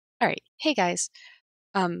Alright, hey guys.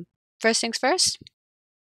 First things first,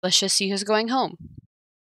 let's just see who's going home.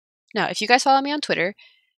 Now, if you guys follow me on Twitter,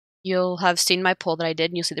 you'll have seen my poll that I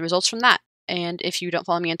did, and you'll see the results from that. And if you don't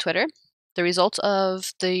follow me on Twitter, the results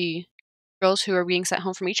of the girls who are being sent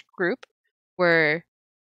home from each group were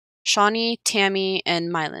Shani, Tammy,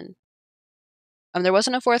 and Milyn. There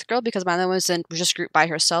wasn't a fourth girl because Milyn was just grouped by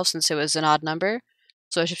herself since it was an odd number,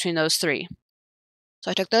 so it's between those three. So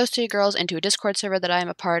I took those three girls into a Discord server that I am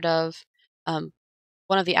a part of. One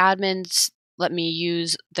of the admins let me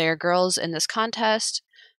use their girls in this contest,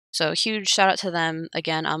 so huge shout out to them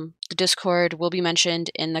again. The Discord will be mentioned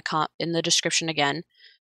in the description again,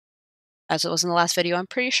 as it was in the last video, I'm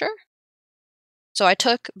pretty sure. So I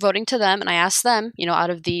took voting to them, and I asked them, out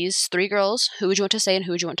of these three girls, who would you want to stay and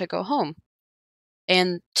who would you want to go home?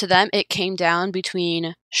 And to them, it came down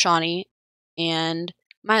between Shani and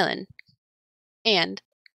Milyn. And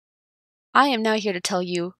I am now here to tell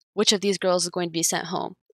you which of these girls is going to be sent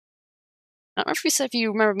home. I don't remember if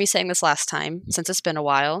you remember me saying this last time, since it's been a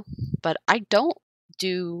while, but I've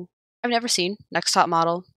never seen Next Top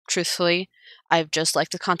Model, truthfully. I've just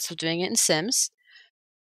liked the concept of doing it in Sims.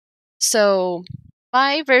 So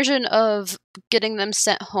my version of getting them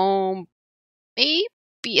sent home may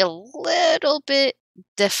be a little bit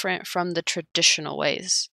different from the traditional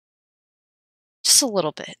ways. Just a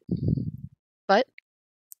little bit. But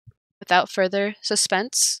without further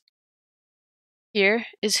suspense, here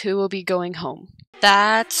is who will be going home.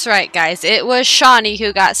 That's right, guys. It was Shani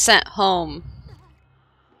who got sent home.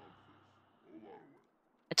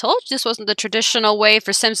 I told you this wasn't the traditional way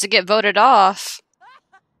for Sims to get voted off.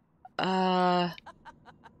 Ignore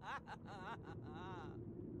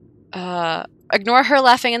her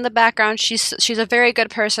laughing in the background. She's a very good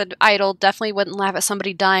person. Idle. Definitely wouldn't laugh at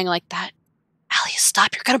somebody dying like that. Alia,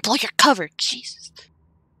 stop. You're gonna blow your cover. Jesus.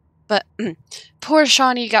 But poor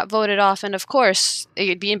Shani got voted off, and of course,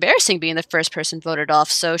 it'd be embarrassing being the first person voted off,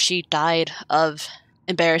 so she died of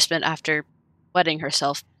embarrassment after wetting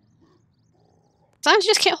herself. Sometimes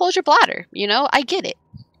you just can't hold your bladder, I get it.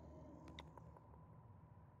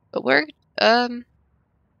 But we're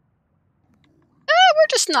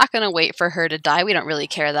just not gonna wait for her to die. We don't really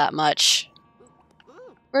care that much.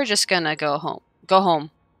 We're just gonna go home. Go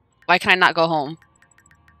home. Why can I not go home?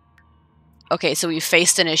 Okay, so we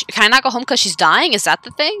faced an issue. Can I not go home because she's dying? Is that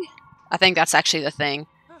the thing? I think that's actually the thing.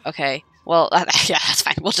 Okay, well, yeah, that's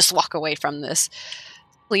fine. We'll just walk away from this.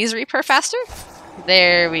 Please reap her faster?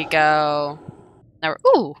 There we go. Now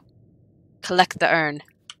ooh! Collect the urn.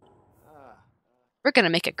 We're gonna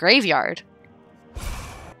make a graveyard.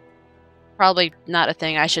 Probably not a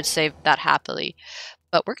thing I should say that happily,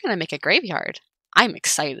 but we're gonna make a graveyard. I'm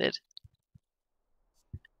excited.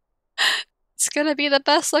 It's gonna be the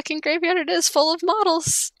best looking graveyard it is, full of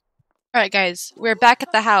models. Alright guys, we're back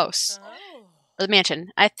at the house. Or the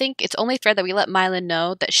mansion. I think it's only fair that we let Milyn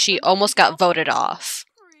know that she almost got voted off.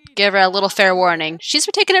 Give her a little fair warning. She's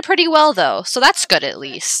been taking it pretty well though, so that's good at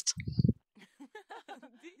least.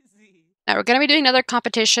 Now we're gonna be doing another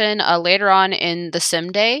competition later on in the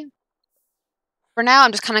sim day. For now,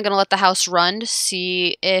 I'm just kind of gonna let the house run to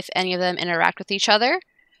see if any of them interact with each other.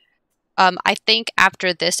 I think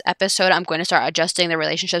after this episode, I'm going to start adjusting the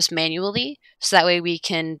relationships manually, so that way we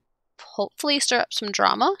can hopefully stir up some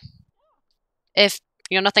drama. If,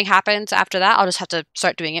 nothing happens after that, I'll just have to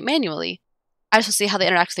start doing it manually. I just want to see how they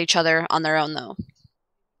interact with each other on their own, though.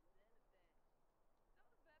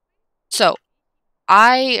 So,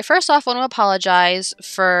 I first off want to apologize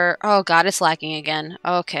for... Oh god, it's lagging again.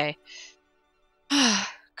 Okay.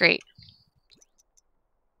 Great.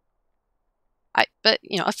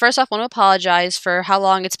 First off, I want to apologize for how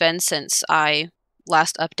long it's been since I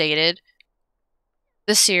last updated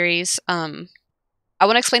this series. I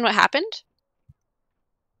want to explain what happened.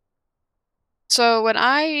 So when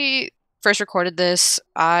I first recorded this,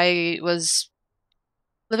 I was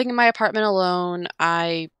living in my apartment alone.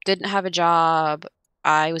 I didn't have a job.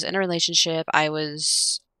 I was in a relationship. I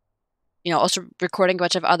was, also recording a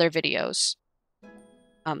bunch of other videos.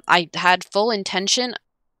 I had full intention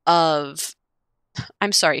of...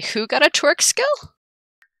 I'm sorry, who got a twerk skill?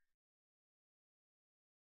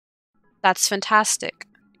 That's fantastic.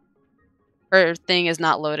 Her thing is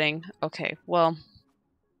not loading. Okay, well...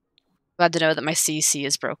 Glad to know that my CC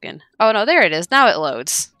is broken. Oh no, there it is. Now it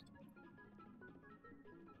loads.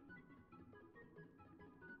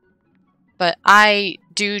 But I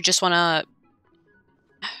do just want to...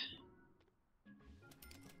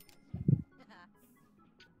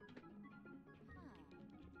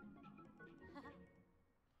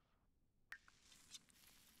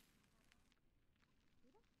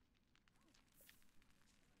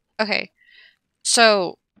 Okay,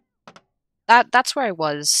 so that's where I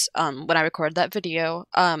was when I recorded that video.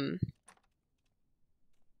 I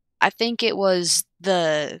think it was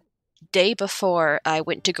the day before I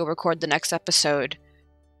went to go record the next episode.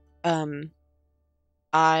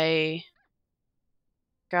 I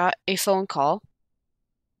got a phone call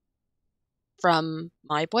from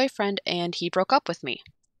my boyfriend, and he broke up with me.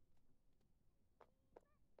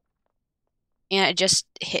 And it just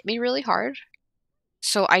hit me really hard.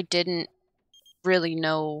 So I didn't really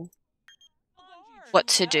know what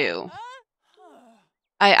to do.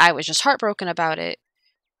 I was just heartbroken about it.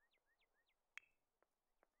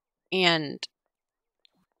 And,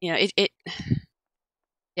 you know,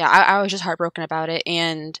 yeah, I was just heartbroken about it.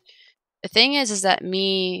 And the thing is that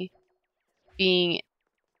me being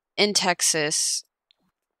in Texas,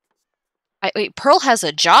 wait, Pearl has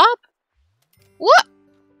a job? What?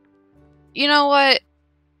 You know what?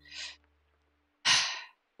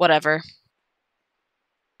 Whatever.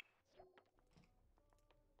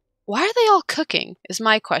 Why are they all cooking, is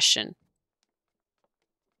my question.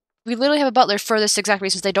 We literally have a butler for this exact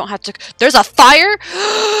reason. They don't have to. There's a fire?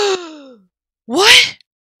 What?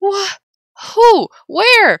 What? Who?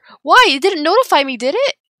 Where? Why? You didn't notify me, did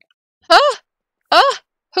it? Huh?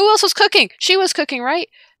 Who else was cooking? She was cooking, right?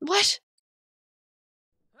 What?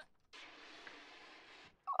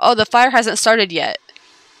 Oh, the fire hasn't started yet.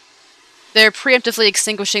 They're preemptively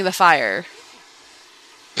extinguishing the fire.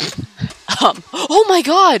 Oh my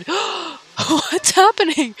god! What's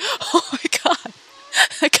happening? Oh my god.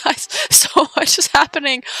 Guys, so much is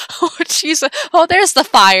happening. Oh, jeez. Oh, there's the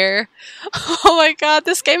fire. Oh my god,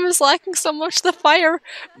 this game is lacking so much. The fire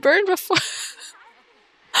burned before.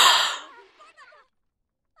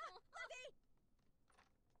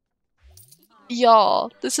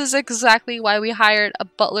 Y'all, this is exactly why we hired a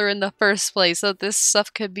butler in the first place, so this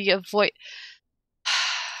stuff could be avoided.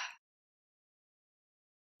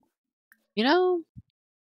 You know?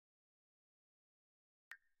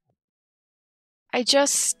 I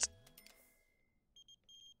just...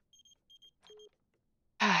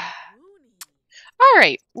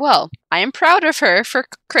 Alright, well, I am proud of her for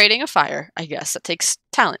creating a fire. I guess that takes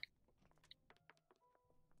talent.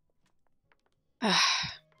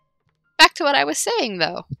 Back to what I was saying,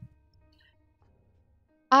 though.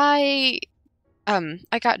 I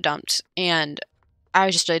got dumped, and I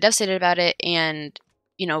was just really devastated about it, and,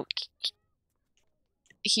 you know,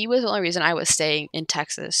 he was the only reason I was staying in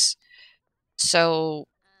Texas. So,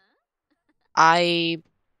 I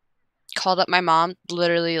called up my mom,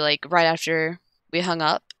 literally, like, right after we hung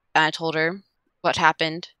up, and I told her what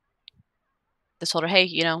happened. Just told her, hey,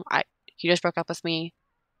 you know, he just broke up with me.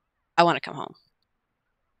 I want to come home.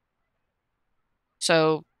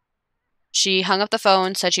 So, she hung up the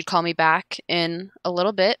phone, said she'd call me back in a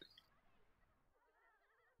little bit.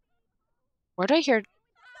 Where did I hear...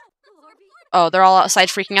 Oh, they're all outside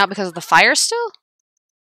freaking out because of the fire still?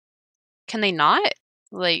 Can they not?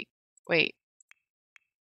 Like, wait.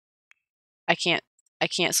 I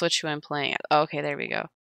can't switch who I'm playing at. Oh, okay, there we go.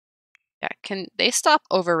 Yeah, can they stop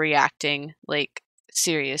overreacting? Like,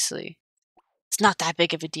 seriously. It's not that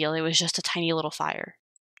big of a deal. It was just a tiny little fire.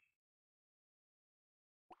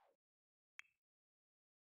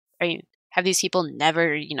 I mean, have these people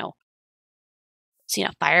never, you know, seen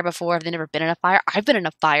a fire before? Have they never been in a fire? I've been in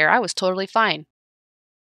a fire. I was totally fine.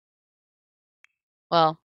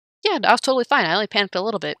 Well, yeah, I was totally fine. I only panicked a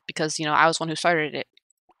little bit because, you know, I was one who started it.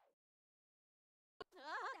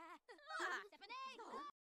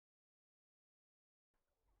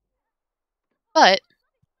 But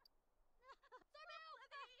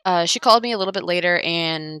she called me a little bit later,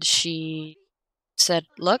 and she said,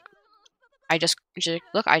 "Look, I just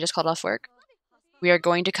called off work. We are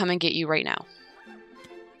going to come and get you right now."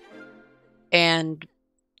 And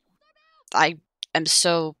I am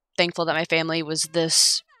so thankful that my family was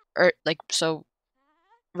this, so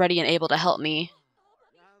ready and able to help me.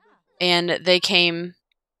 And they came.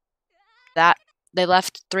 They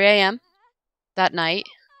left 3 a.m. that night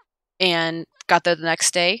and got there the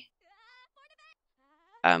next day.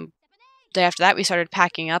 Day after that, we started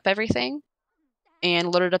packing up everything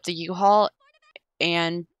and loaded up the U-Haul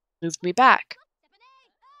and moved me back.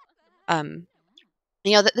 You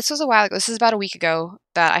know, this was a while ago. This is about a week ago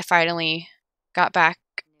that I finally got back,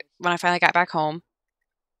 when I finally got back home.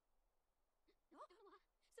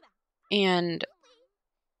 And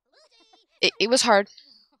it was hard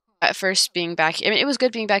at first being back here. I mean, it was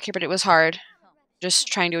good being back here, but it was hard just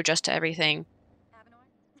trying to adjust to everything.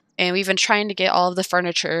 And we've been trying to get all of the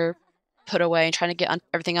furniture put away and trying to get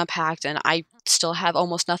everything unpacked, and I still have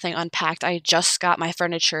almost nothing unpacked. I just got my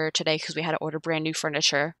furniture today because we had to order brand new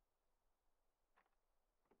furniture.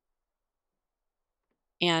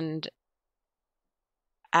 And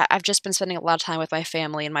I've just been spending a lot of time with my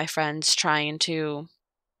family and my friends trying to,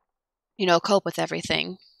 cope with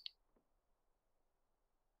everything.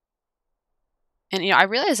 And, I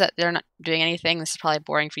realize that they're not doing anything. This is probably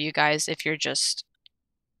boring for you guys if you're just...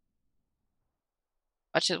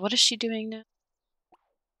 What is she doing now?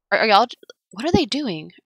 Are y'all... What are they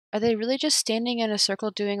doing? Are they really just standing in a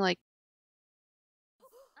circle doing, like,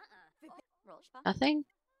 nothing?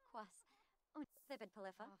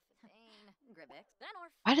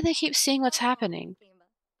 Why do they keep seeing what's happening?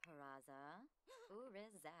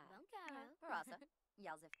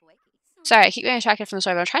 Sorry, I keep getting distracted from the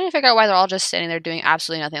story, but I'm trying to figure out why they're all just standing there doing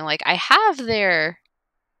absolutely nothing. Like, I have their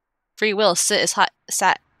free will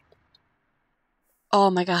set.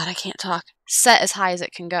 Oh my god, I can't talk. Set as high as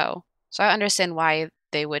it can go. So I understand why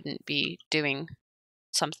they wouldn't be doing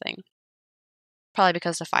something. Probably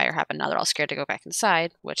because the fire happened. Now they're all scared to go back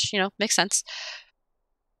inside, which, makes sense.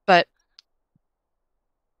 But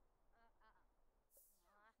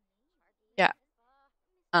yeah.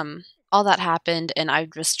 All that happened, and I'm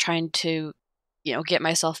just trying to, get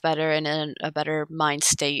myself better and in a better mind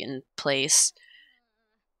state and place.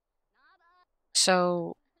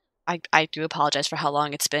 So I do apologize for how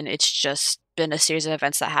long it's been. It's just been a series of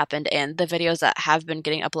events that happened, and the videos that have been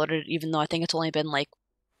getting uploaded, even though I think it's only been like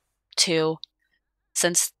a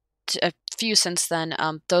few since then,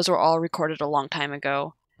 those were all recorded a long time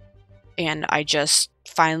ago. And I just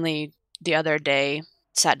finally, the other day,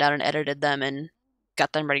 sat down and edited them and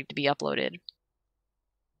got them ready to be uploaded.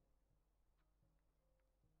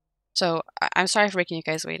 So I'm sorry for making you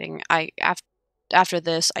guys waiting. After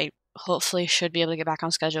this, I hopefully should be able to get back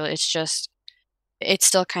on schedule. It's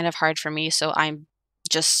still kind of hard for me, so I'm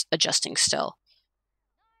just adjusting still.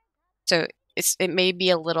 So it may be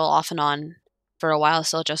a little off and on for a while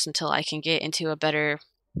still, just until I can get into a better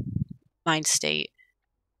mind state.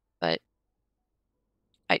 But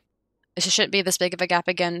it shouldn't be this big of a gap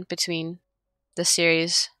again between the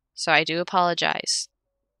series, so I do apologize.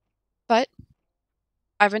 But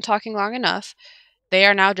I've been talking long enough. They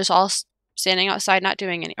are now just all standing outside not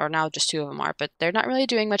doing any, or now just two of them are, but they're not really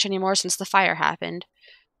doing much anymore since the fire happened.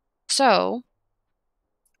 So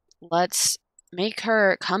let's make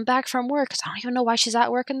her come back from work, because I don't even know why she's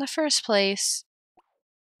at work in the first place.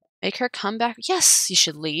 Make her come back. Yes, you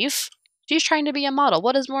should leave. She's trying to be a model.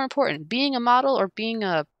 What is more important, being a model or being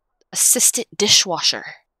a assistant dishwasher?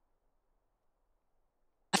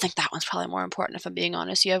 I think that one's probably more important, if I'm being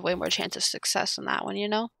honest. You have way more chance of success in that one,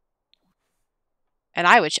 And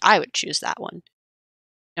I would choose that one.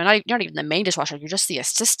 You're not even the main dishwasher. You're just the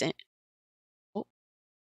assistant. Oh.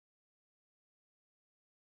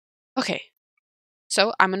 Okay.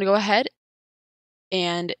 So I'm going to go ahead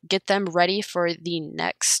and get them ready for the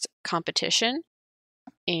next competition.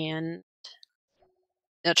 And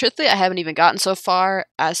truthfully, I haven't even gotten so far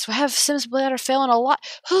as to have Sims Bladder failing a lot.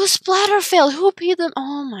 Whose bladder failed? Who peed them?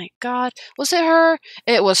 Oh my god. Was it her?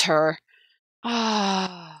 It was her.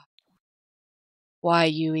 Ah. Why,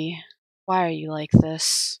 Yui? Why are you like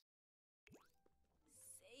this?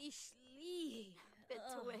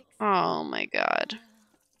 Oh my god.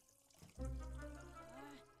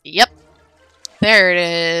 Yep. There it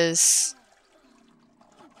is.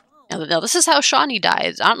 Now this is how Shani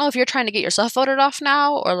dies. I don't know if you're trying to get yourself voted off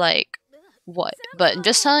now, or like, what. But I'm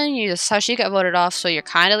just telling you, this is how she got voted off, so you're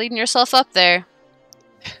kind of leading yourself up there.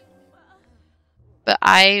 But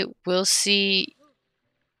I will see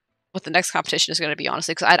what the next competition is going to be,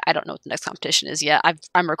 honestly, because I don't know what the next competition is yet.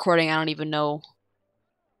 I'm recording, I don't even know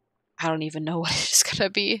what it's going to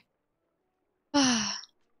be.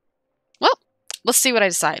 Well, let's see what I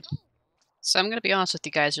decide. So I'm going to be honest with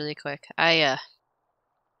you guys really quick. I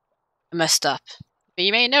messed up. But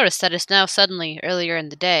you may notice that it's now suddenly earlier in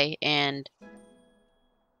the day, and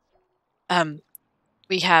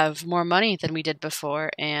we have more money than we did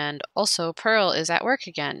before, and also Pearl is at work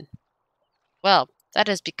again. Well, that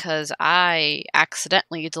is because I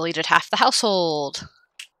accidentally deleted half the household.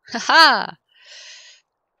 Haha!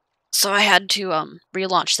 So I had to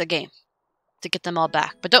relaunch the game to get them all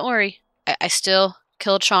back. But don't worry, I still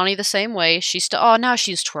killed Shani the same way. She's still... Oh, now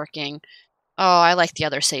she's twerking. Oh, I like the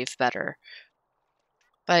other save better.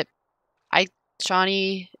 But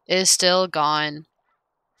Shani is still gone.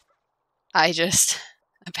 I'm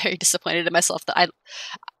very disappointed in myself that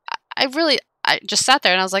I just sat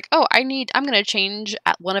there and I was like, oh, I'm going to change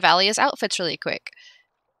one of Alia's outfits really quick.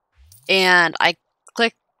 And I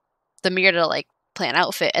clicked the mirror to, like, play an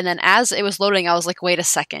outfit. And then as it was loading, I was like, wait a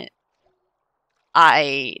second.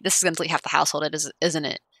 This is going to delete half the household, isn't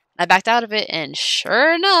it? I backed out of it, and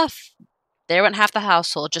sure enough, there went half the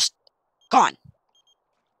household, just gone.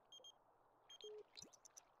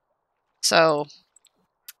 So,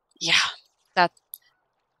 Yeah, that's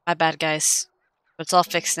my bad, guys. But it's all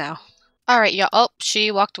fixed now. Alright, yeah. Oh,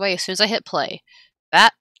 she walked away as soon as I hit play.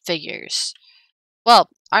 That figures. Well,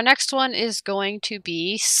 our next one is going to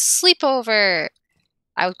be Sleepover.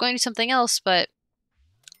 I was going to do something else, but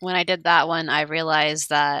when I did that one, I realized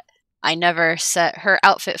that I never set her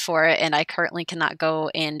outfit for it, and I currently cannot go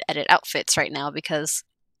and edit outfits right now because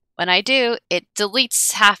when I do, it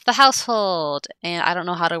deletes half the household, and I don't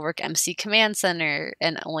know how to work MC Command Center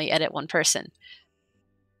and only edit one person.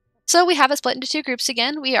 So we have it split into two groups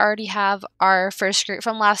again. We already have our first group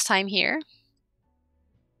from last time here.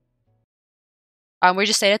 We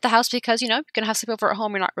just stayed at the house because, you know, you're going to have sleepover at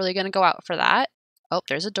home. You're not really going to go out for that. Oh,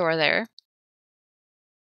 there's a door there.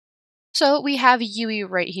 So we have Yui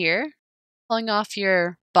right here, pulling off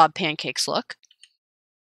your Bob Pancakes look.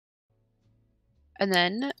 And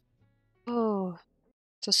then, oh,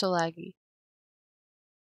 it's so laggy.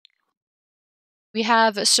 We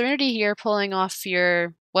have Serenity here pulling off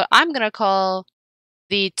your, what I'm going to call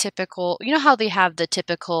the typical, you know how they have the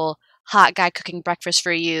typical hot guy cooking breakfast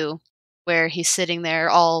for you, where he's sitting there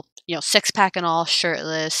all, you know, six-pack and all,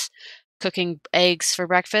 shirtless, cooking eggs for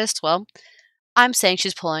breakfast? Well, I'm saying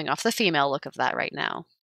she's pulling off the female look of that right now.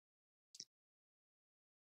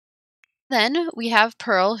 Then we have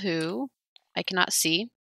Pearl, who I cannot see,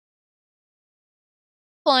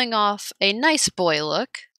 pulling off a nice boy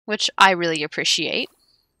look, which I really appreciate.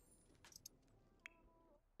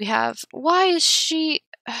 We have, why is she...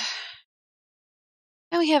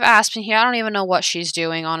 And we have Aspen here. I don't even know what she's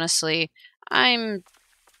doing, honestly.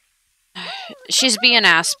 She's being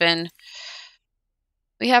Aspen.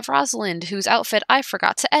 We have Rosalin, whose outfit I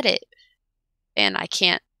forgot to edit. And I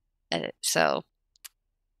can't edit, so...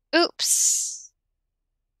 Oops!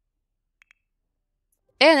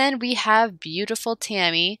 And then we have beautiful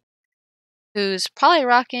Tammy, who's probably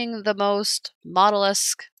rocking the most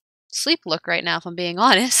model-esque sleep look right now, if I'm being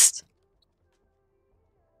honest.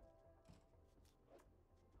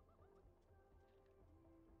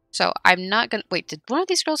 So I'm not gonna wait. Did one of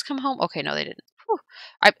these girls come home? Okay, no, they didn't. Whew.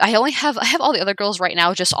 I only have all the other girls right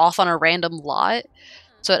now just off on a random lot.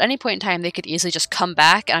 So at any point in time, they could easily just come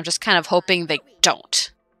back, and I'm just kind of hoping they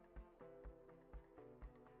don't.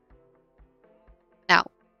 Now,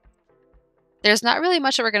 there's not really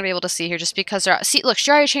much that we're gonna be able to see here, just because they're. See, look,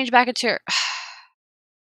 she already changed back into her.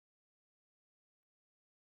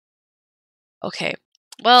 Okay.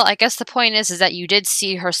 Well, I guess the point is that you did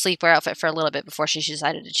see her sleepwear outfit for a little bit before she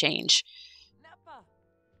decided to change.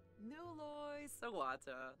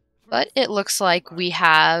 But it looks like we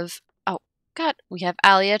have... Oh, God. We have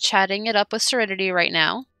Alia chatting it up with Serenity right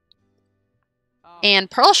now.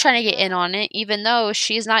 And Pearl's trying to get in on it, even though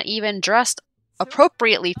she's not even dressed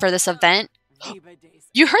appropriately for this event.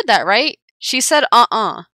 You heard that, right? She said,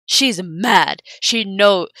 She's mad. She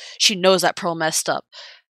knows that Pearl messed up.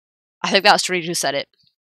 I think that was Serenity who said it.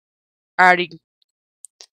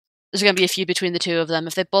 There's gonna be a feud between the two of them.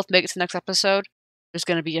 If they both make it to the next episode, there's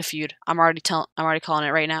gonna be a feud. I'm already calling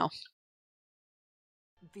it right now.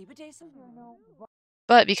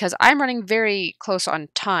 But because I'm running very close on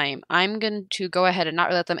time, I'm going to go ahead and not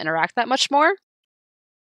really let them interact that much more.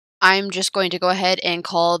 I'm just going to go ahead and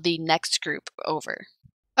call the next group over.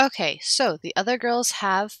 Okay, so the other girls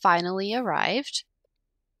have finally arrived.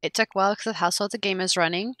 It took a while because of how slow the game is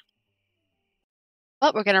running.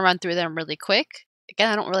 But we're going to run through them really quick.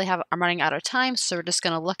 Again, I'm running out of time, so we're just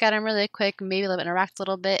going to look at them really quick, maybe let them interact a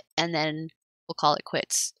little bit, and then we'll call it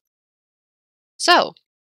quits. So,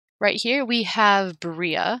 right here we have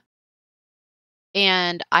Bria,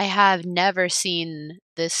 and I have never seen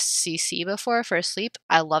this CC before for sleep.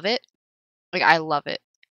 I love it. Like, I love it.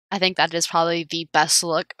 I think that is probably the best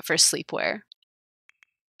look for sleepwear,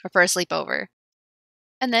 or for a sleepover.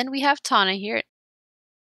 And then we have Tana here.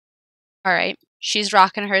 Alright, she's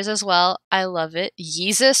rocking hers as well. I love it.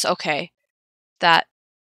 Yeezus? Okay. That...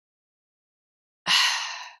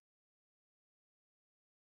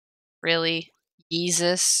 Really?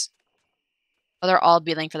 Yeezus? Oh, they're all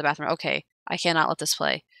beeling for the bathroom. Okay, I cannot let this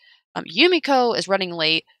play. Yumiko is running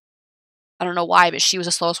late. I don't know why, but she was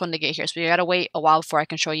the slowest one to get here, so you gotta wait a while before I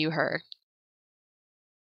can show you her.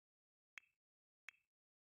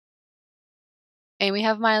 And we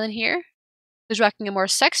have Milyn here, who's rocking a more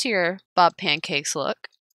sexier Bob Pancakes look.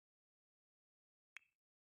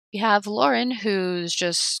 We have Lauren, who's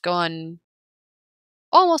just going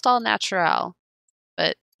almost all natural,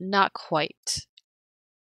 but not quite.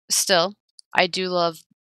 Still, I love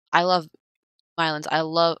Milyn's. I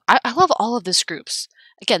love all of this groups.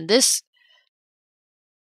 Again, this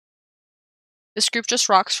This group just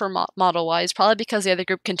rocks for model-wise, probably because the other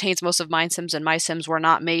group contains most of my sims, and my sims were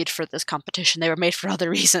not made for this competition. They were made for other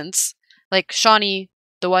reasons. Like Shani,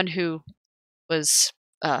 the one who was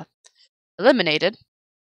eliminated.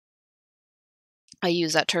 I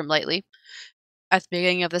use that term lightly. At the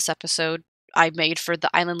beginning of this episode, I made for the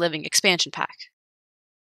Island Living expansion pack.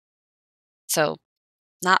 So,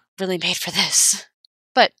 not really made for this.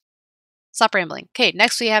 But, stop rambling. Okay,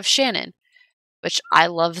 next we have Shannon, which I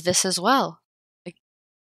love this as well. Like,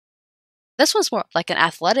 this one's more like an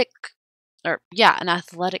athletic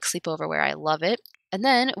sleepover where I love it. And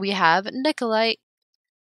then we have Nicolite,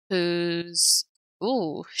 who's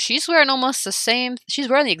she's wearing almost the same. She's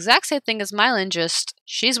wearing the exact same thing as Milyn, just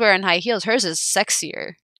she's wearing high heels. Hers is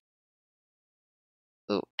sexier.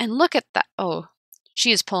 Ooh, and look at that. Oh,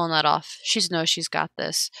 she is pulling that off. She's got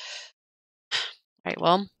this. Alright,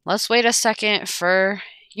 well, let's wait a second for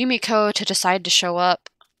Yumiko to decide to show up.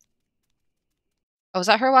 Oh, was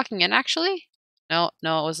that her walking in, actually? No, it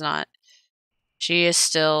was not. She is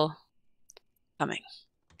still coming.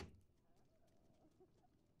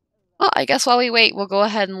 Well, I guess while we wait, we'll go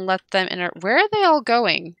ahead and let them enter. Where are they all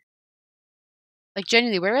going? Like,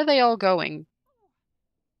 genuinely, where are they all going?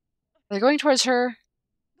 Are they going towards her?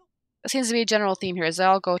 That seems to be a general theme here, as they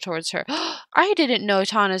all go towards her. I didn't know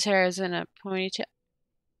Tana's hair is in a ponytail.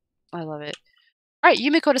 I love it. Alright,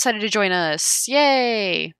 Yumiko decided to join us.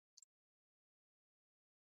 Yay!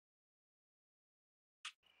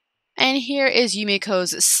 And here is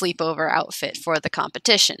Yumiko's sleepover outfit for the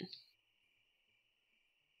competition.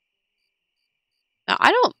 Now,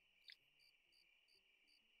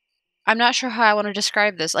 I'm not sure how I want to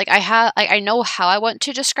describe this. Like, I know how I want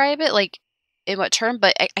to describe it, like, in what term,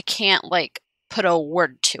 but I can't, like, put a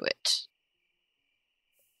word to it.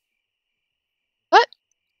 But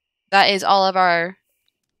that is all of our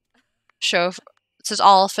show. This is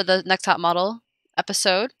all for the Next Top Model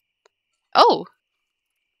episode. Oh!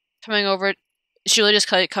 Coming over. She really just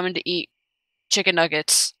coming to eat chicken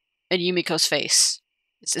nuggets in Yumiko's face.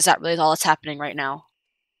 Is that really all that's happening right now?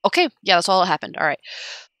 Okay, yeah, that's all that happened. Alright.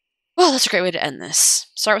 Well, that's a great way to end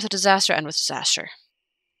this. Start with a disaster, end with disaster.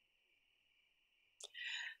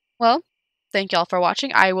 Well, thank y'all for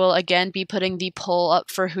watching. I will again be putting the poll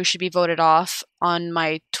up for who should be voted off on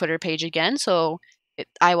my Twitter page again, so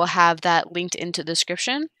I will have that linked into the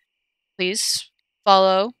description. Please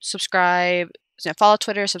follow, subscribe, follow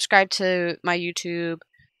Twitter, subscribe to my YouTube,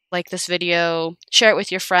 like this video, share it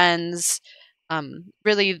with your friends.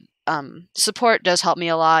 Really, support does help me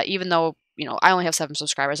a lot, even though, I only have 7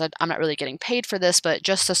 subscribers. I'm not really getting paid for this, but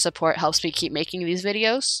just the support helps me keep making these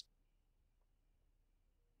videos.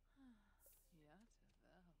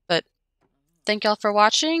 But thank y'all for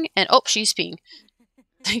watching, and she's peeing.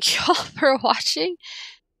 Thank y'all for watching,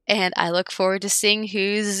 and I look forward to seeing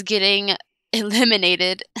who's getting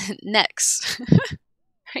eliminated next.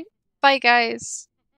 Right? Bye, guys.